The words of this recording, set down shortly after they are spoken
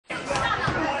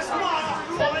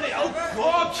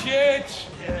Watch it!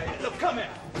 Yeah, look, come here.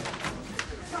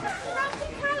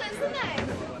 Grumpy colours, isn't it?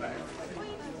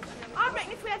 I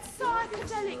reckon if we had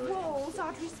psychedelic walls,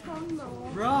 I'd respond more.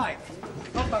 Right.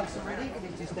 I've done some really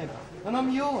images then, and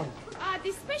I'm yawn.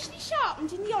 They're specially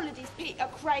sharpened in the holidays, Peter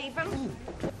Craven.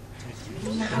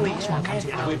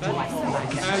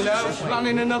 Hello,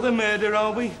 planning another murder,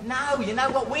 are we? No, you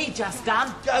know what we just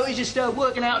done? Oh, we just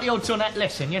working out the odds on that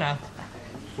lesson, you know.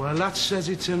 Well, that says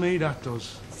it to me, that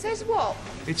does. Says what?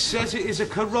 It says it is a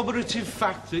corroborative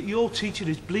fact that your teacher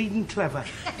is bleeding clever.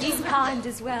 He's kind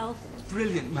as well.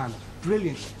 Brilliant, man.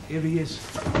 Brilliant. Here he is.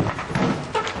 So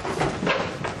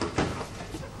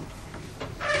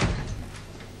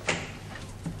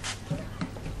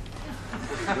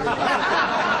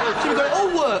we've got it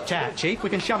all worked out, Chief. We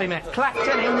can shove him at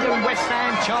Clacton, Hendon, West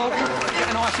Ham, Charlton, get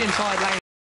a nice inside lane